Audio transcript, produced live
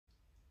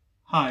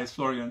Hi, it's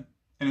Florian,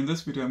 and in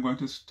this video I'm going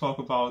to talk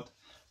about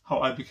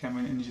how I became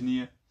an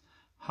engineer,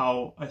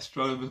 how I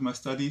struggled with my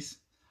studies,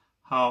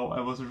 how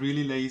I was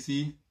really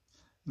lazy,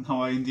 and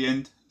how I in the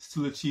end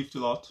still achieved a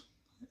lot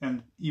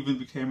and even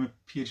became a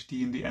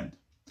PhD in the end.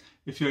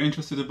 If you're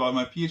interested about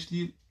my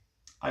PhD,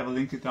 I will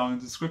link it down in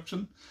the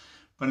description,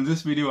 but in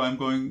this video I'm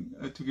going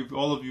to give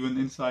all of you an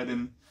insight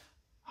in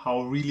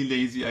how really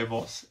lazy I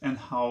was and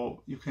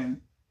how you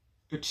can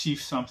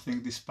achieve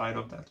something despite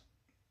of that.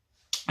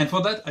 And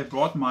for that, I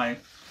brought my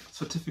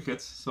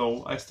certificates.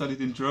 So I studied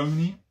in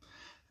Germany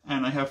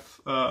and I have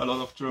a lot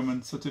of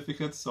German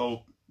certificates.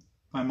 So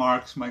my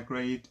marks, my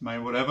grade, my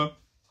whatever.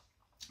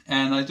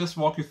 And I just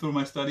walk you through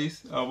my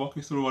studies, walk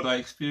you through what I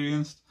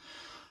experienced.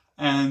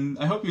 And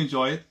I hope you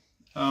enjoy it.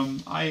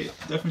 I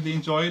definitely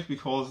enjoy it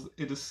because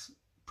it is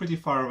pretty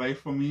far away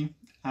from me.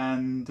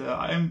 And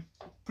I am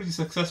pretty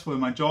successful in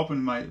my job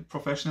and my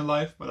professional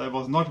life, but I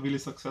was not really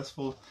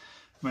successful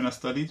when I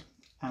studied.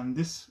 And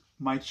this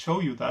might show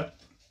you that.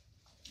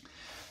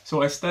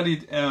 So I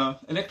studied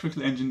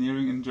electrical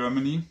engineering in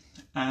Germany,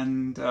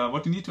 and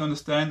what you need to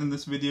understand in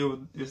this video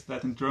is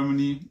that in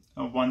Germany,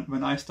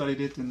 when I studied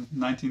it in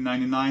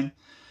 1999,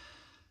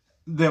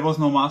 there was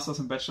no master's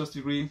and bachelor's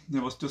degree,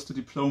 there was just a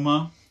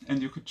diploma,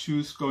 and you could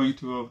choose going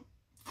to a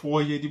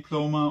 4-year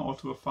diploma or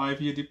to a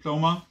 5-year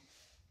diploma.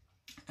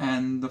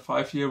 And the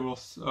 5-year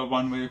was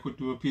one where you could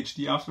do a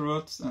PhD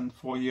afterwards, and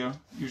 4-year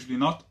usually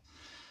not.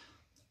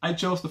 I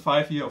chose the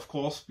 5-year, of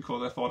course,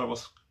 because I thought I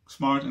was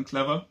smart and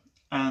clever.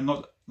 And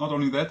not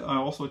only that, I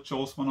also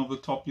chose one of the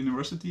top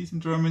universities in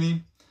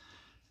Germany.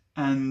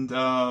 And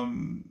I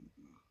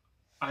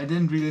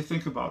didn't really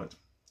think about it.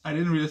 I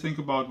didn't really think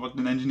about what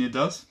an engineer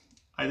does.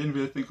 I didn't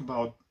really think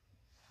about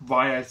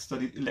why I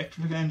studied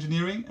electrical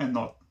engineering and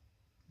not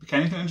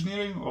mechanical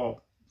engineering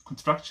or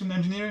construction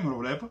engineering or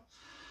whatever.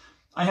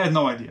 I had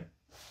no idea.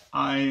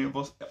 I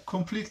was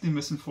completely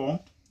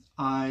misinformed.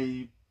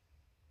 I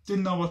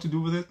didn't know what to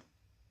do with it.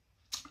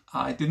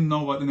 I didn't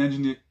know what an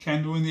engineer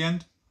can do in the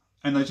end.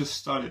 And I just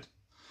started.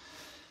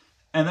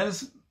 And that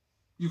is,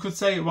 you could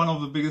say, one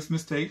of the biggest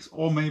mistakes,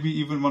 or maybe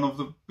even one of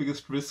the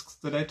biggest risks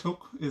that I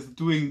took, is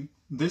doing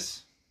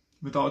this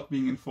without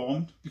being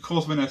informed.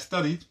 Because when I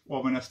studied,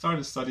 or when I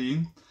started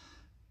studying,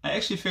 I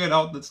actually figured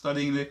out that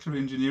studying electrical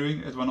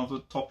engineering at one of the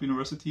top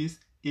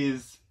universities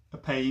is a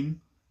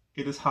pain.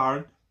 It is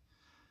hard.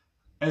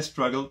 I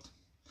struggled.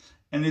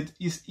 And it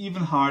is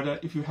even harder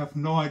if you have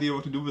no idea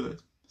what to do with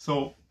it.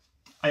 So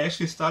I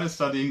actually started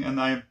studying,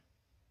 and I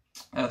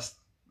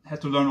had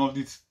to learn all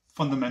these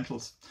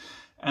fundamentals.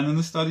 And in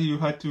the study you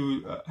had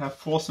to have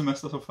 4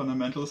 semesters of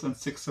fundamentals and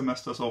 6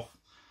 semesters of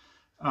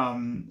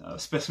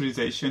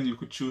specialization. You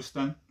could choose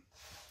then.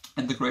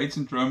 And the grades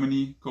in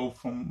Germany go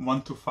from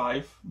 1 to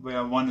 5,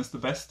 where 1 is the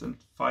best and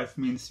 5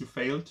 means you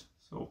failed.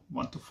 So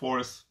 1 to 4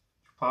 is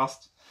you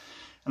passed.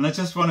 And I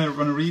just want to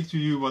read to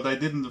you what I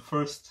did in the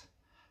first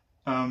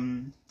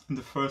 4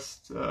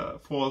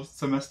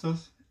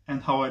 semesters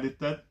and how I did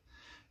that.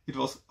 It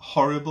was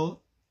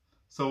horrible.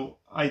 So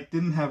I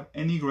didn't have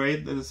any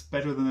grade that is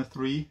better than a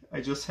 3. I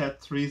just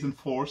had 3s and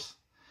 4s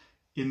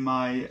in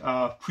my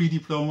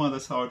pre-diploma,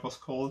 that's how it was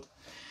called.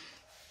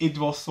 It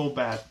was so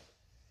bad.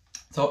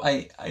 So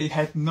I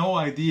had no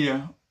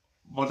idea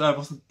what I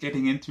was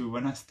getting into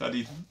when I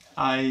studied.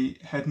 I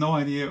had no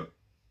idea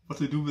what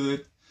to do with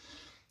it.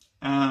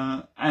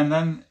 And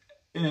then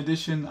in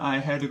addition, I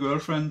had a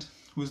girlfriend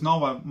who's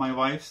now my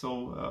wife,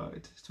 so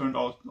it turned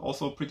out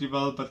also pretty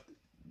well, but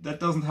that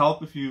doesn't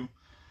help if you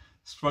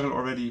struggle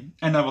already.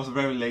 And I was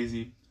very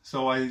lazy.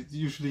 So I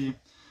usually,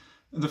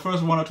 in the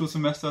first 1 or 2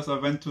 semesters, I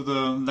went to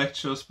the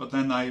lectures, but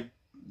then I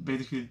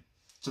basically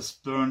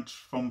just learned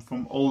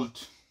from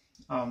old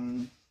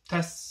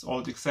tests,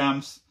 old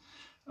exams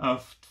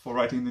for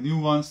writing the new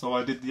ones. So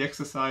I did the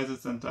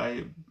exercises and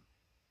I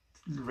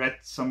read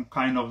some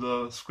kind of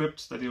the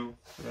scripts that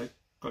I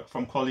got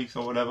from colleagues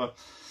or whatever,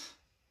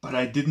 but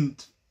I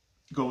didn't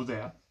go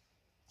there.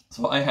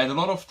 So I had a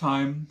lot of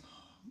time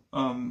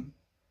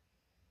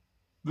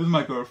with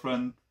my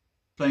girlfriend,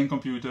 playing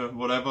computer,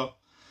 whatever,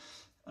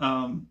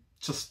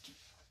 just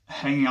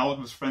hanging out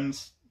with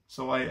friends.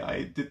 So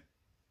I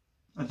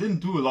didn't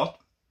do a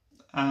lot,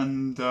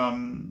 and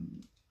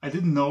I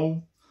didn't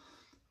know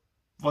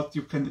what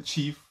you can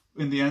achieve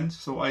in the end.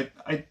 So I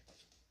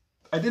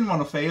didn't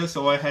want to fail,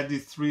 so I had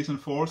these 3s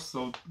and 4s,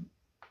 so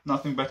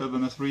nothing better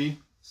than a 3.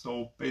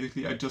 So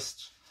basically I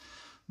just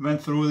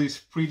went through this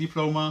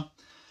pre-diploma,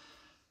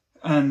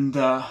 and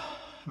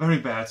very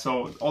bad.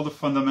 So all the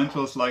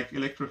fundamentals like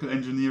electrical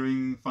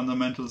engineering,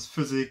 fundamentals,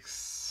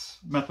 physics,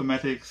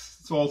 mathematics,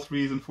 it's all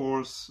 3s and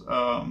 4s.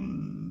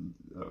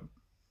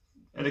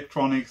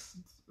 Electronics,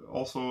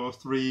 also a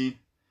 3.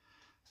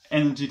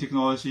 Energy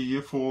technology,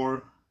 year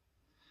 4.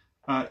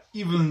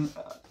 Even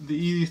the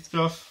easy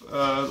stuff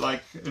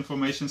like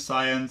information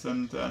science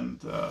and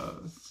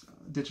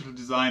digital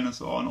design and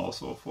so on,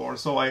 also 4.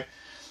 So I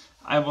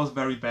was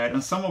very bad,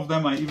 and some of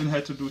them I even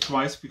had to do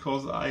twice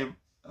because I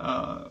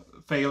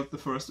failed the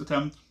first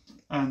attempt.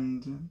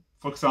 And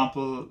for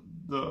example,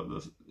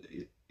 the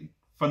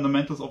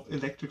Fundamentals of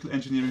Electrical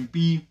Engineering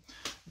B.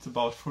 It's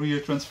about Fourier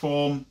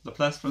transform,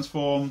 Laplace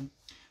transform,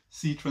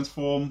 C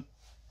transform,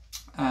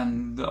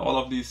 and all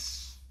of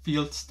these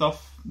field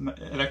stuff,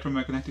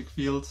 electromagnetic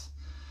fields.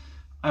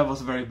 I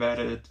was very bad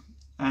at it,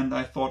 and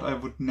I thought I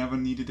would never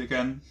need it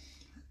again.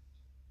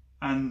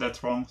 And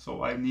that's wrong,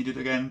 so I need it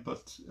again,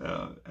 but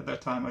at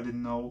that time I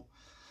didn't know.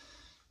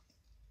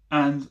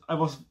 And I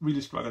was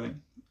really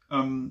struggling.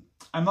 I'm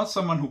not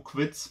someone who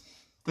quits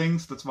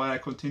things, that's why I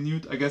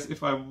continued. I guess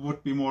if I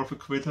would be more of a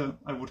quitter,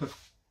 I would have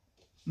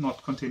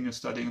not continued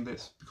studying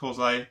this, because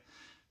I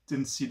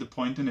didn't see the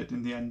point in it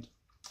in the end.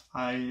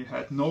 I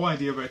had no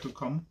idea where to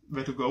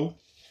go,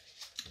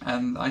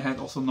 and I had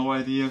also no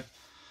idea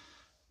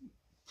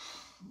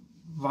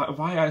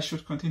why I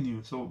should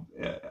continue. So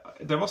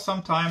there was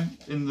some time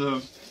in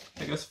the,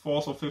 I guess,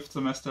 4th or 5th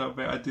semester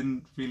where I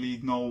didn't really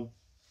know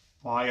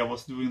why I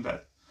was doing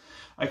that.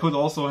 I could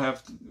also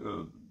have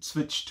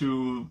switched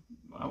to,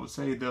 I would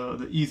say,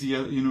 the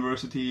easier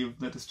university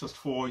that is just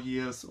 4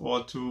 years,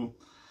 or to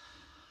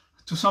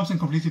something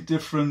completely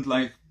different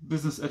like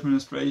business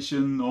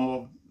administration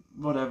or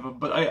whatever.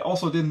 But I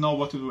also didn't know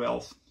what to do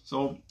else.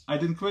 So I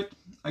didn't quit.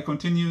 I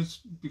continued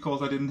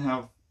because I didn't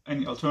have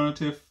any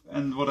alternative.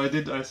 And what I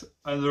did is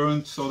I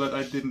learned so that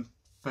I didn't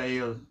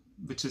fail,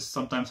 which is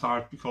sometimes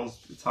hard because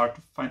it's hard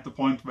to find the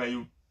point where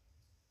you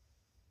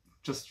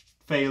just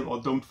fail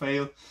or don't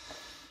fail.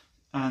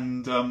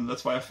 And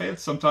that's why I failed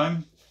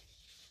sometime.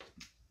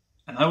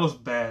 And I was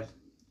bad.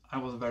 I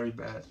was very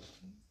bad.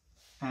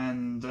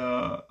 And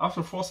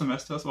after 4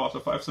 semesters, or after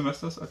 5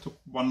 semesters, I took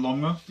one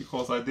longer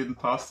because I didn't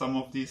pass some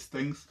of these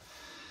things.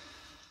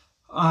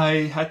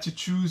 I had to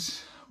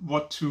choose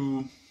what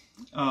to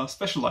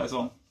specialize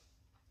on.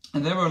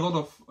 And there were a lot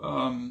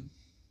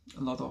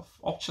of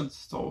options.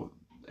 So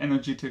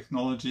energy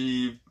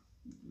technology,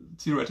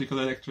 theoretical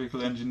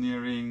electrical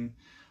engineering,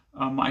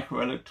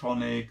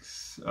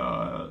 microelectronics,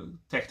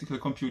 technical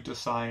computer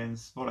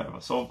science, whatever.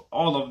 So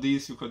all of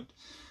these you could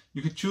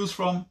choose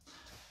from,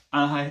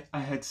 and I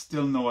had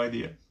still no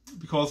idea,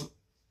 because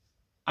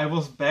I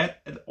was bad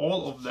at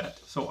all of that.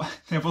 So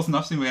there was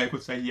nothing where I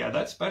could say, yeah,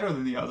 that's better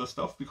than the other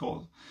stuff,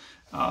 because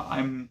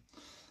I'm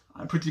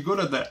pretty good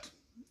at that.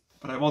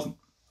 But I wasn't.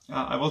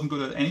 I wasn't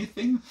good at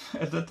anything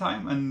at that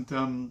time, and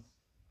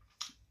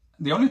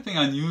the only thing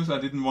I knew is I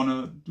didn't want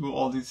to do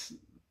all these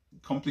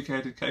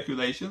complicated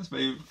calculations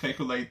where you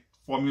calculate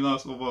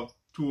formulas over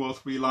 2 or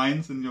 3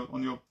 lines on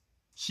your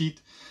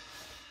sheet,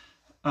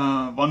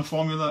 one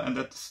formula, and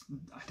I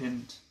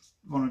didn't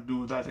want to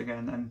do that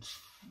again. And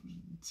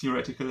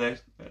theoretical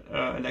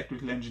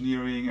electrical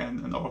engineering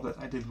and all of that,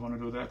 I didn't want to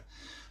do that.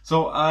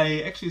 So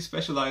I actually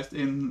specialized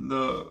in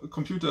the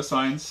computer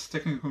science,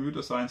 technical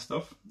computer science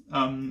stuff,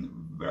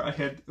 where I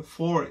had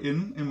 4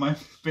 in my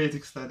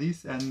basic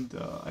studies, and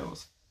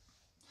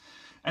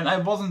I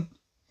wasn't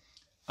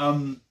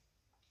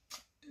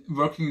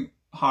working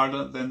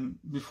harder than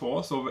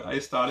before. So I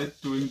started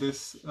doing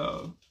this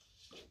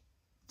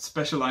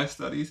specialized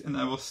studies, and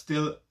I was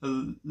still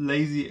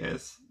lazy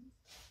as,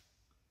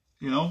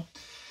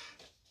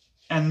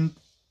 and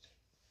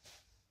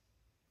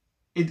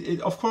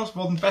it of course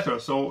wasn't better.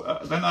 So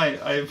then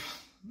I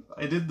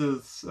did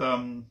this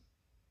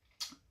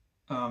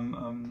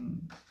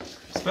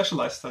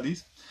specialized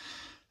studies,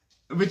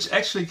 which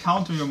actually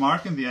count to your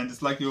mark in the end.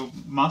 It's like your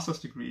master's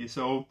degree.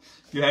 So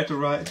you had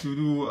to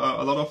do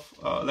a lot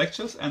of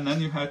lectures, and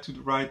then you had to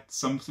write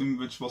something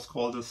which was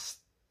called a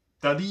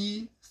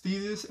study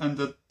thesis and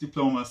the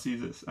diploma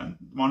thesis. And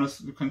one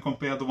is, you can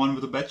compare the one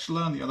with a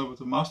bachelor and the other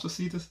with a master's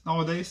thesis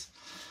nowadays.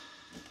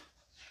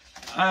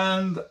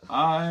 And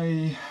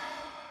I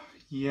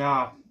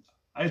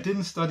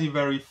didn't study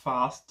very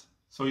fast,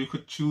 so you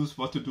could choose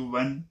what to do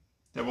when.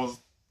 There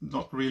was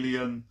not really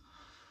a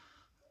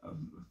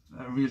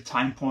real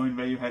time point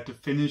where you had to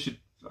finish it.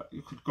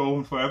 You could go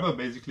on forever,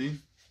 basically.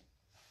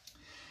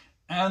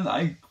 And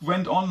I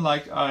went on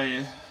like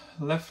I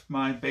left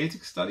my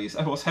basic studies.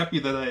 I was happy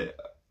that I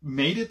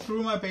made it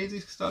through my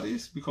basic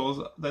studies, because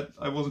that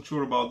I wasn't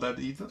sure about that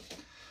either.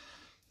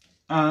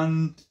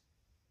 And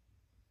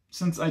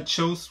since I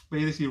chose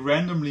basically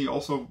randomly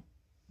also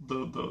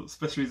the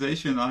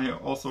specialization, I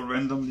also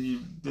randomly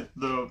did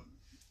the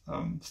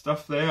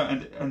stuff there,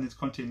 and it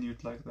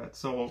continued like that.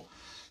 So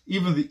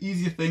even the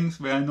easy things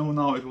where I know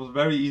now it was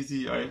very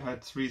easy, I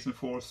had 3s and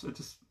 4s. It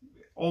is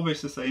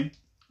always the same.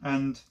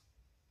 And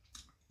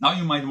now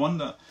you might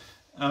wonder,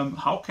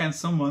 how can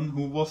someone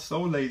who was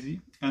so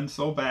lazy and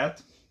so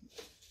bad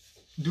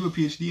do a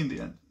PhD in the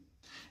end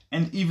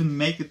and even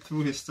make it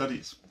through his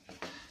studies?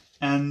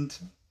 And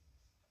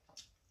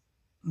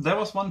there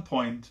was one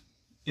point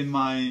in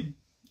my,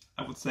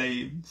 I would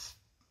say,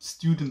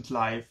 student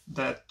life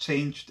that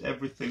changed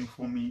everything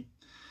for me.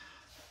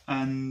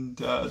 And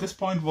this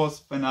point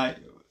was when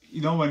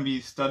when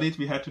we studied,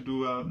 we had to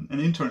do an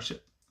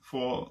internship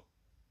for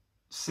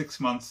 6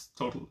 months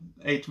total,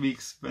 8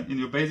 weeks in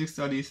your basic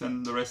studies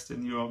and the rest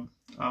in your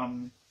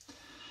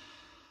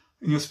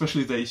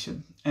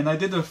specialization. And I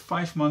did a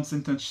 5 months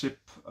internship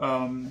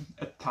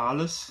at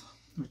Thales,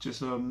 which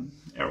is an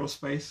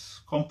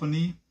aerospace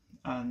company.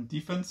 and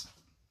defense.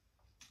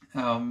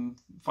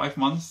 5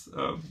 months,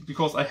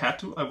 because I had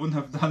to. I wouldn't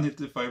have done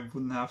it if I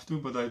wouldn't have to,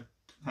 but I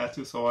had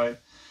to, so I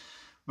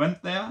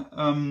went there.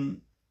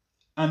 And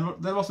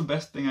that was the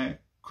best thing I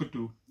could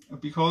do,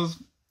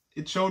 because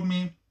it showed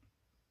me,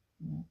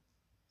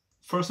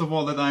 first of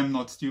all, that I'm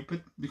not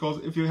stupid.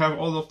 Because if you have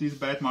all of these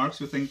bad marks,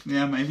 you think,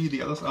 yeah, maybe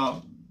the others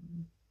are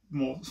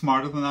more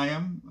smarter than I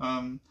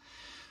am.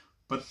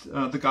 But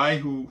the guy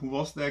who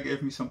was there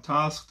gave me some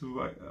tasks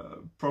to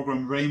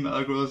program RAIM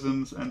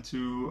algorithms and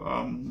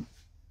to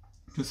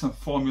do some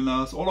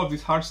formulas, all of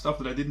this hard stuff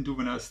that I didn't do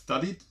when I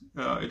studied.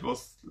 It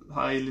was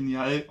high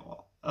linear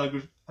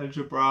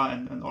algebra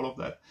and all of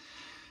that.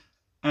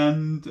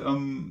 And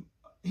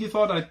he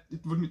thought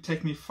it wouldn't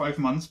take me 5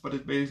 months, but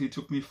it basically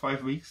took me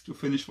 5 weeks to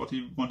finish what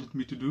he wanted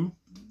me to do.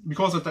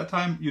 Because at that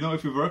time, you know,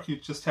 if you work, you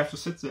just have to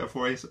sit there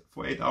for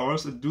 8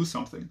 hours and do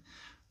something.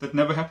 That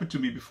never happened to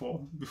me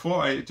before.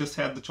 Before, I just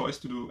had the choice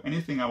to do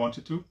anything I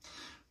wanted to.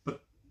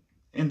 But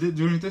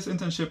during this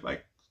internship,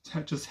 I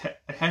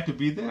had to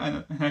be there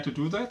and I had to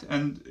do that.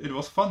 And it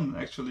was fun,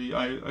 actually.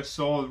 I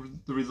saw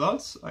the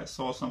results. I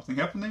saw something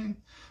happening.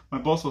 My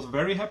boss was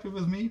very happy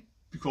with me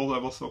because I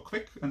was so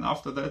quick. And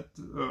after that,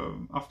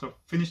 after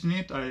finishing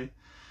it, I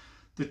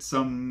did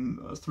some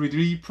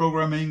 3D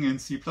programming in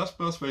C++,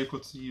 where you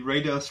could see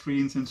radar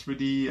screens in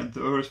 3D and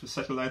the Earth with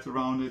satellites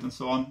around it and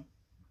so on.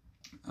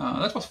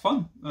 That was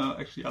fun,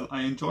 actually.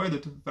 I enjoyed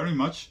it very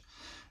much.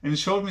 And it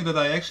showed me that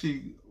I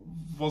actually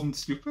wasn't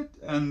stupid.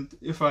 And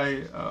if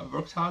I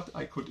worked hard,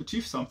 I could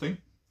achieve something.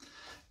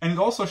 And it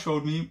also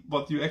showed me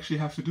what you actually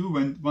have to do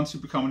once you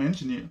become an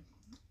engineer.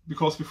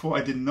 Because before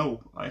I didn't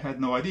know. I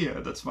had no idea.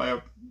 That's why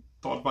I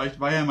thought,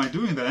 why am I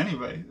doing that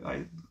anyway?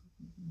 I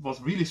was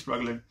really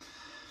struggling.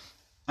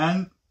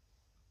 And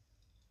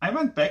I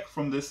went back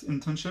from this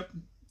internship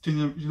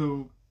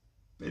to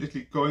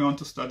basically going on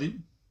to study.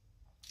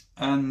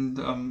 And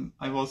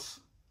I was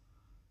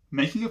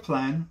making a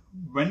plan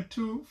when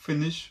to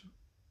finish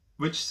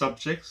which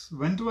subjects,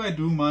 when do I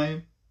do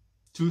my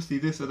 2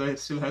 theses that I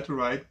still had to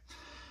write.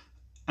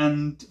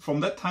 And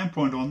from that time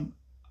point on,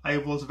 I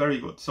was very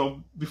good.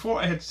 So before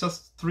I had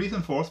just 3s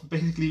and 4s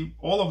basically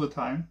all of the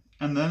time,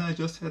 and then I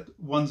just had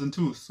 1s and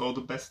 2s, so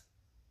the best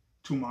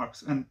 2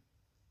 marks, and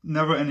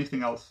never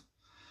anything else.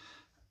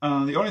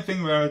 The only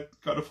thing where I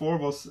got a 4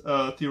 was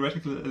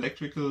theoretical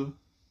electrical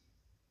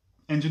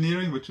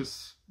engineering, which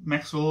is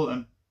Maxwell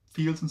and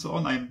fields and so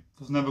on. I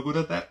was never good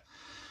at that.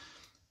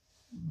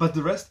 But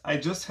the rest, I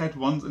just had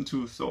 1s and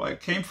 2s. So I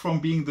came from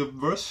being the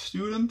worst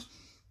student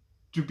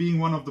to being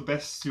one of the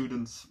best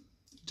students,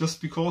 just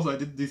because I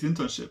did this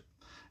internship.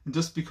 And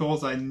just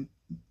because I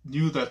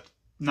knew that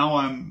now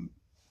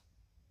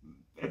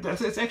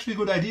it's actually a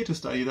good idea to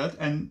study that,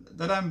 and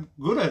that I'm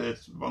good at it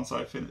once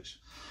I finish.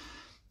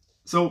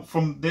 So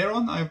from there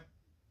on, I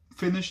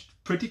finished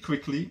pretty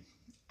quickly,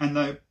 and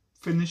I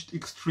finished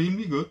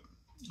extremely good.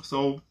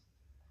 So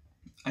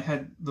I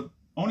had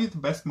only the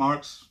best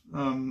marks,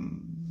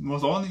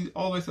 was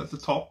always at the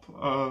top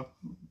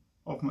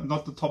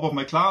not the top of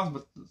my class,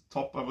 but the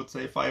top, I would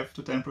say, 5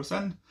 to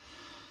 10%.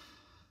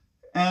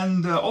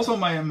 And also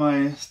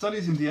my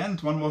studies in the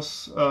end, one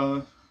was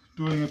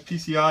doing a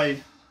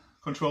PCI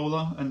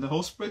controller and the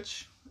host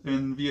bridge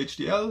in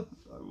VHDL.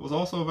 Was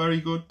also very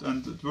good,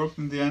 and it worked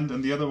in the end.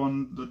 And the other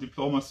one, the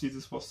diploma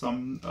thesis, was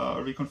some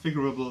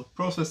reconfigurable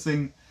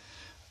processing,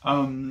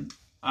 and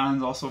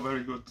also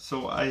very good.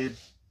 So I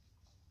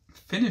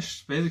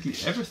finished basically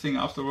everything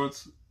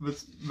afterwards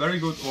with very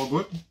good or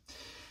good,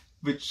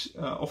 which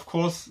of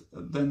course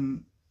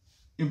then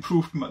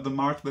improved the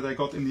mark that I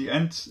got in the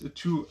end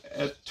to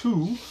a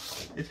 2.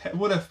 It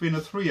would have been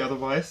a 3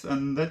 otherwise,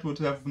 and that would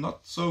have been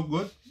not so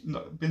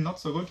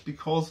good,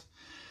 because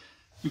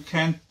you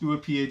can't do a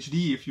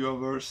PhD if you are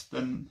worse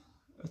than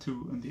a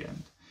 2 in the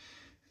end.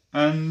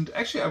 And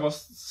actually I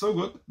was so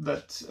good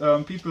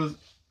that people,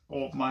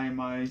 or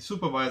my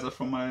supervisor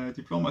from my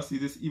diploma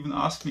thesis, even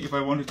asked me if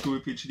I wanted to do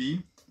a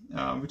PhD,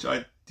 which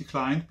I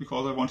declined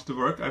because I wanted to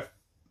work. I've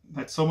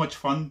had so much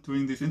fun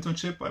doing this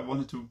internship. I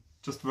wanted to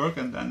just work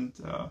and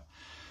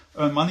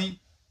earn money.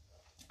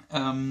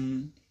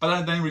 But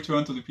I then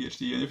returned to the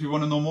PhD. And if you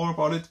want to know more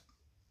about it,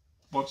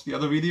 watch the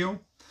other video.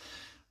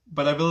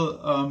 But I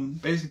will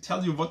basically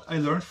tell you what I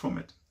learned from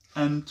it.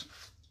 And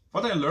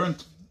what I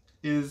learned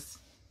is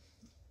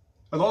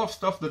a lot of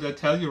stuff that I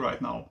tell you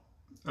right now,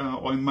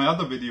 or in my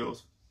other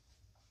videos.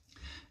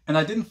 And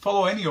I didn't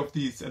follow any of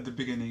these at the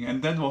beginning,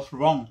 and that was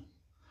wrong.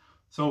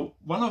 So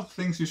one of the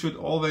things you should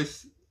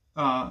always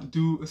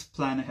do is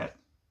plan ahead.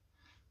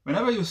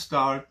 Whenever you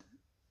start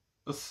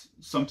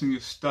something you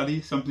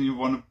study, something you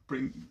want to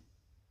bring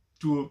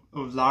to a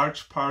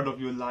large part of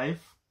your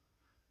life,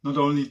 not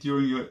only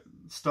during your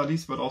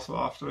studies but also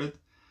after it,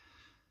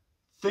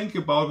 think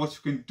about what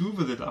you can do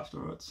with it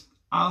afterwards.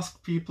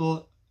 Ask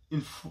people,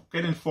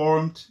 get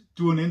informed,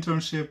 do an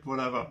internship,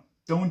 whatever.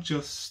 Don't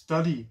just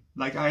study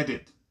like I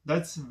did.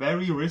 That's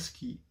very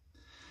risky,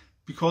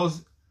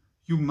 because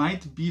you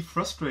might be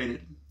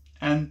frustrated,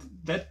 and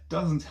that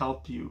doesn't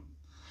help you.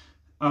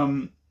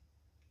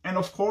 And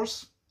of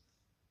course,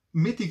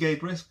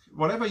 mitigate risk.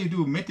 Whatever you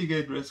do,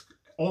 mitigate risk.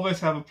 Always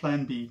have a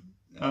plan B.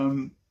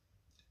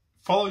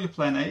 Follow your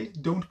plan A.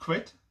 Don't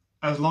quit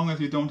as long as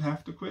you don't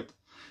have to quit.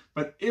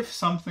 But if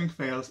something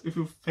fails, if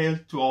you fail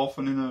too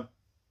often in an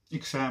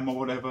exam or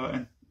whatever,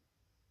 and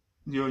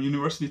your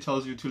university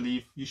tells you to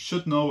leave, you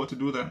should know what to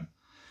do then.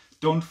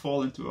 Don't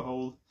fall into a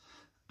hole.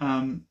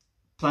 Plan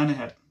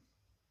ahead.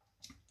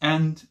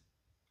 And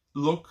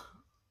look,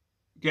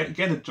 get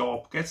a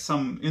job, get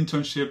some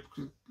internship,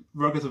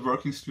 work as a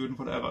working student,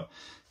 whatever.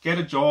 Get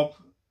a job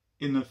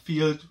in a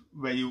field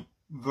where you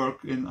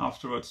work in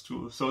afterwards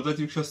too, so that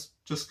you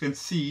just can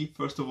see,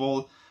 first of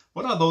all,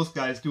 what are those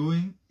guys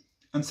doing,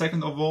 and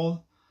second of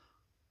all,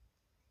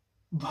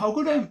 how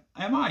good am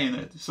I in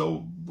it? So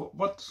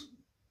what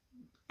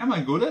am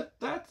I good at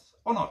that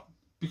or not?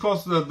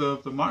 Because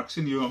the marks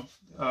in your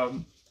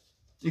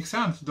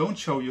exams don't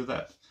show you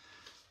that.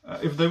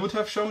 If they would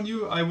have shown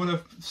you, I would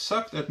have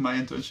sucked at my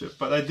internship,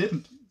 but I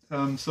didn't.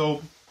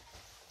 So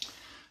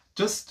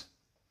just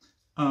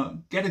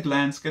get a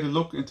glance, get a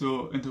look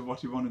into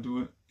what you want to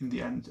do in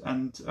the end,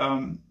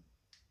 and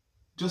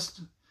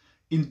just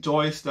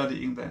enjoy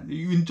studying then.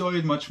 You enjoy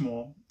it much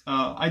more.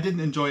 I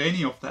didn't enjoy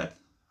any of that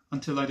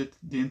until I did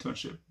the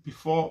internship.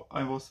 Before,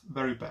 I was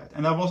very bad.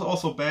 And I was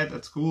also bad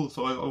at school,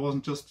 so I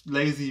wasn't just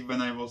lazy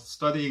when I was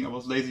studying, I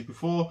was lazy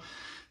before.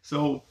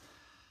 So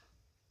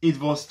it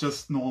was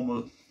just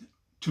normal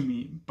to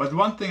me. But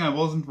one thing I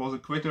wasn't was a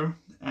quitter,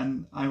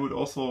 and I would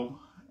also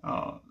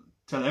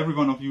tell every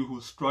one of you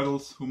who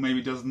struggles, who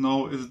maybe doesn't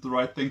know, is it the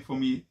right thing for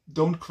me?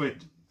 Don't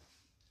quit.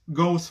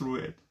 Go through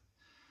it.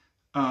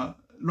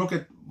 Look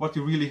at what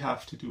you really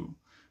have to do.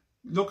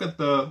 Look at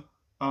the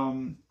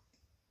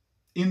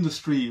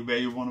industry where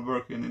you want to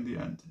work in the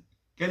end.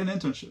 Get an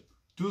internship.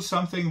 Do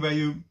something where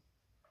you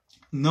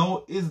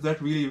know, is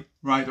that really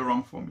right or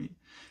wrong for me?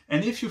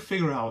 And if you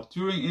figure out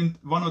during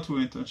one or two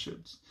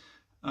internships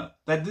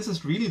that this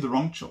is really the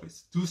wrong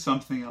choice, do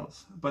something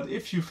else. But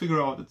if you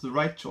figure out it's the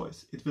right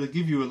choice, it will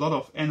give you a lot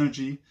of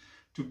energy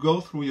to go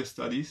through your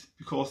studies,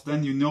 because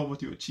then you know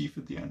what you achieve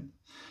at the end.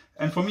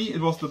 And for me, it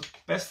was the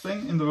best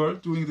thing in the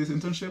world doing this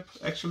internship,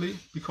 actually,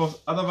 because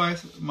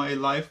otherwise my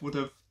life would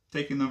have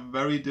taken a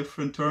very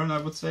different turn,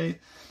 I would say.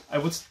 I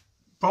would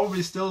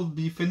probably still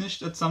be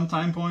finished at some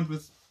time point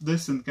with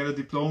this and get a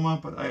diploma,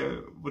 but I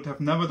would have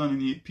never done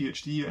any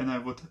PhD, and I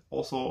would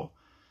also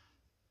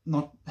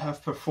not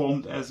have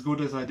performed as good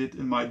as I did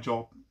in my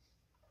job.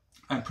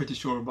 I'm pretty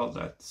sure about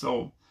that.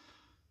 So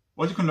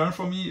what you can learn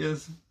from me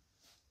is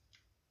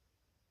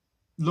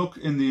look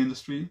in the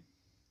industry.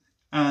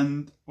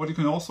 And what you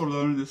can also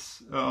learn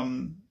is,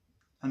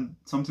 and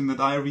something that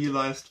I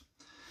realized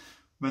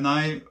when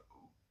I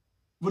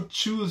would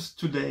choose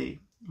today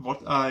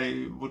what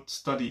I would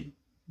study,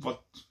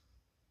 what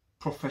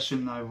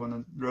profession I want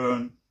to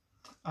learn,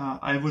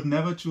 I would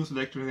never choose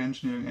electrical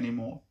engineering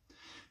anymore.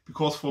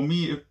 Because for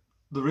me,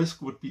 the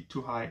risk would be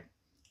too high.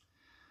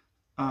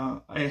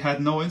 I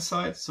had no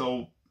insight,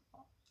 so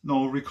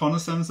no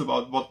reconnaissance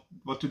about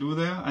what to do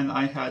there, and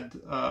I had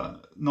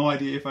no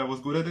idea if I was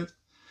good at it.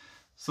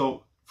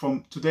 So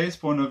from today's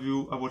point of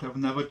view, I would have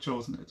never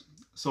chosen it.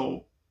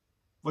 So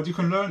what you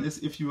can learn is,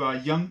 if you are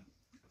young,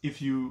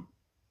 if you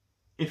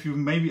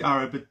maybe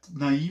are a bit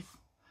naive,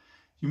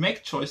 you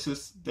make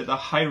choices that are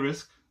high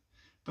risk,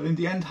 but in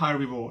the end high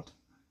reward.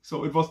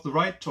 So it was the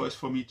right choice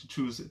for me to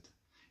choose it,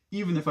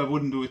 even if I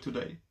wouldn't do it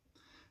today.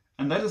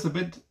 And that is a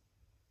bit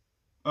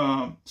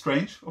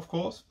strange, of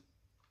course,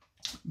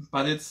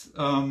 but it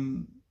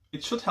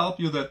should help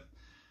you that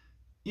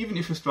even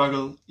if you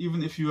struggle,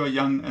 even if you are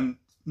young and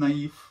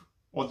naive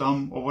or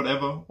dumb or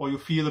whatever, or you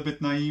feel a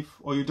bit naive,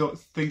 or you don't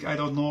think I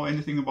don't know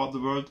anything about the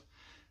world,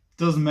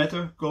 doesn't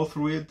matter, go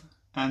through it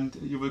and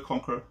you will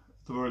conquer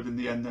the world in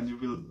the end, and you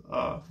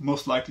will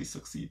most likely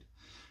succeed.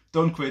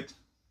 Don't quit,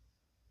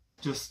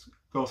 just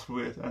go through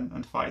it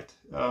and fight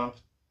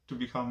to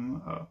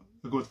become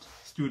a good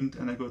student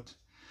and a good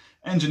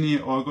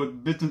engineer, or a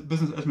good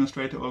business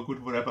administrator, or a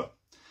good whatever.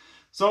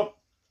 So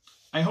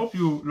I hope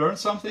you learned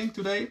something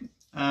today.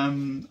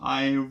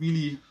 I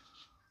really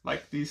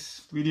like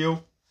this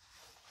video.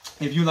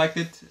 If you liked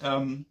it,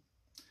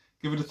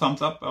 give it a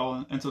thumbs up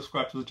and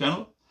subscribe to the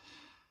channel.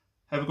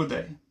 Have a good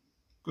day.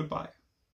 Goodbye.